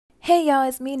Hey y'all,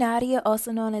 it's me Nadia,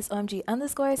 also known as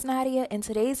OMG_is Nadia, and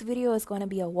today's video is going to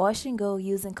be a wash and go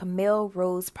using Camille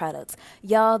Rose products.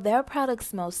 Y'all, their products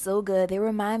smell so good, they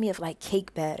remind me of like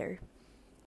cake batter.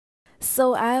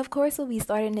 So I of course will be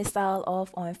starting this style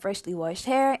off on freshly washed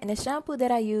hair, and the shampoo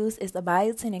that I use is the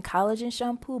Biotin and Collagen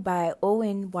shampoo by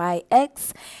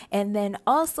ONYX, and then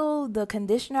also the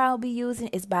conditioner I'll be using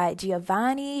is by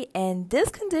Giovanni, and this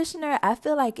conditioner I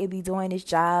feel like it be doing its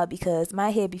job because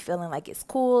my hair be feeling like it's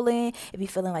cooling, it be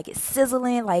feeling like it's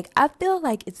sizzling, like I feel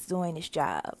like it's doing its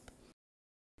job.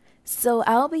 So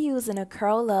I'll be using a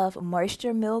Curl Love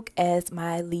Moisture Milk as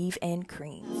my leave-in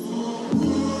cream.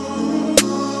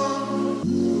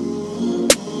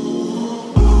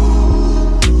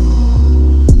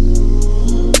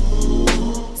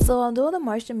 So although the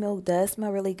moisture milk does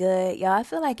smell really good, y'all, I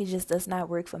feel like it just does not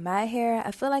work for my hair.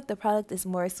 I feel like the product is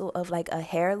more so of like a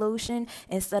hair lotion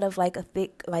instead of like a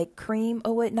thick like cream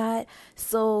or whatnot.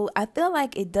 So I feel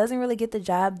like it doesn't really get the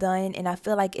job done, and I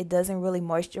feel like it doesn't really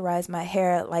moisturize my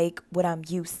hair like what I'm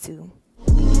used to.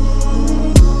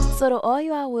 So the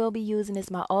oil I will be using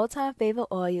is my all-time favorite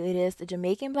oil. It is the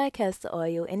Jamaican black castor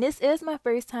oil, and this is my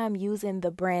first time using the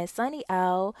brand Sunny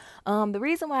Owl. The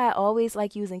reason why I always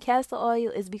like using castor oil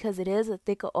is because it is a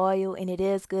thicker oil and it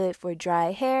is good for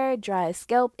dry hair, dry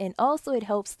scalp, and also it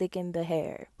helps thicken the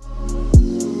hair.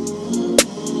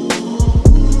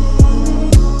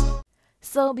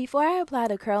 So before I apply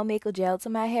the curl maker gel to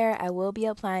my hair, I will be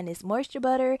applying this moisture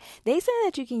butter. They say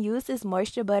that you can use this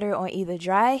moisture butter on either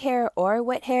dry hair or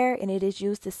wet hair, and it is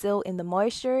used to seal in the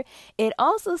moisture. It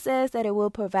also says that it will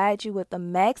provide you with the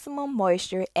maximum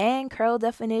moisture and curl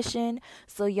definition.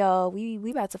 So y'all, we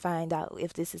about to find out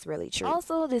if this is really true.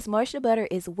 Also, this moisture butter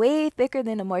is way thicker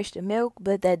than the moisture milk,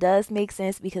 but that does make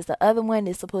sense because the other one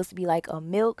is supposed to be like a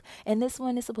milk and this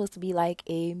one is supposed to be like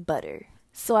a butter.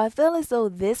 So I feel as though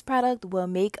this product will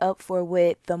make up for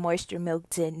what the moisture milk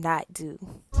did not do.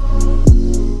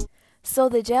 So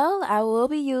the gel I will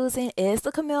be using is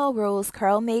the Camille Rose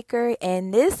Curl Maker,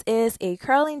 and this is a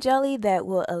curling jelly that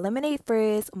will eliminate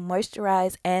frizz,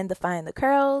 moisturize, and define the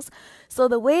curls. So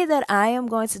the way that I am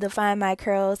going to define my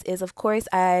curls is, of course,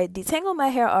 I detangle my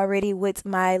hair already with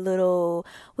my little,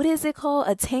 what is it called?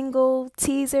 A tangle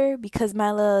teaser, because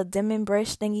my little diamond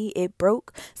brush thingy, it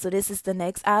broke. So this is the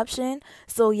next option.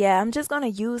 So yeah, I'm just going to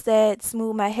use that,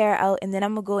 smooth my hair out, and then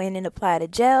I'm going to go in and apply the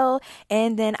gel,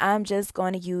 and then I'm just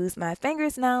going to use my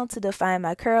fingers now to define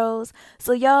my curls.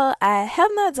 So y'all, I have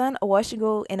not done a wash and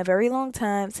go in a very long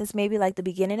time, since maybe like the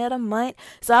beginning of the month.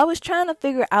 So I was trying to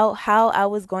figure out how I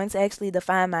was going to actually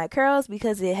define my curls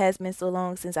because it has been so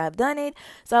long since I've done it.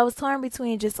 So I was torn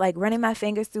between just like running my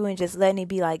fingers through and just letting it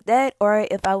be like that, or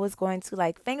if I was going to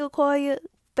like finger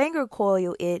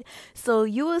coil it. So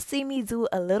you will see me do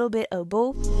a little bit of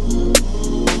both.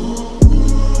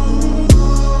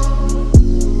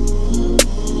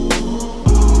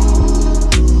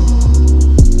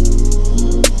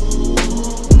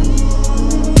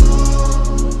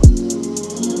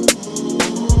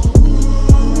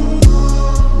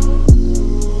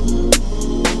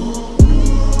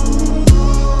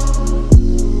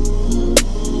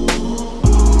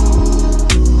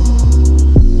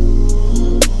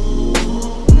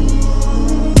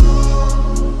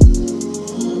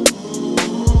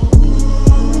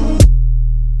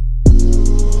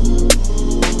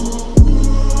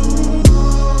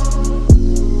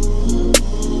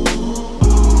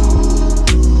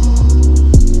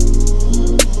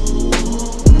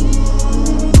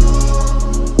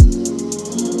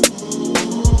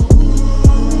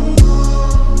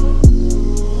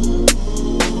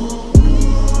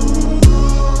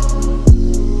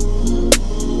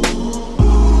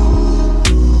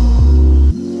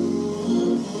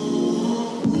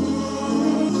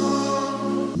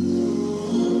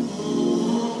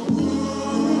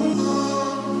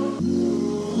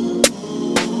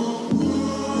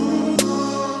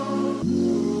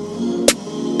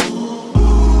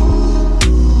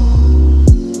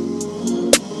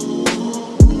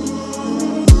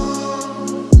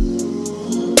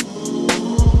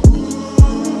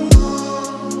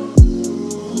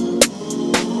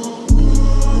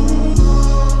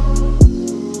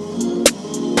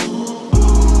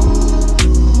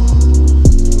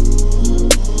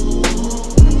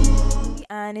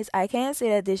 I can say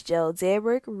that this gel did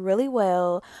work really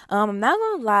well. I'm not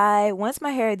gonna lie, once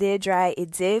my hair did dry,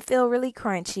 it did feel really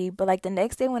crunchy, but like the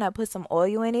next day when I put some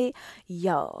oil in it,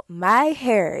 y'all, my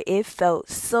hair, it felt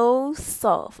so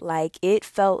soft. Like it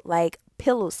felt like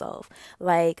pillow soft,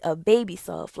 like a baby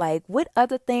soft. Like, what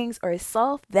other things are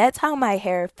soft? That's how my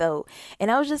hair felt. And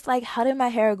I was just like, how did my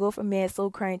hair go from being so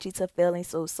crunchy to feeling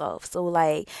so soft? So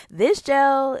like, this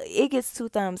gel, it gets 2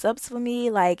 thumbs ups for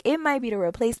me. Like, it might be the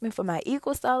replacement for my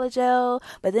Eco Styler gel,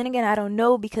 but then again, I don't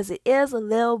know, because it is a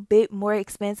little bit more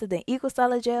expensive than Eco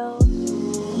Styler gel.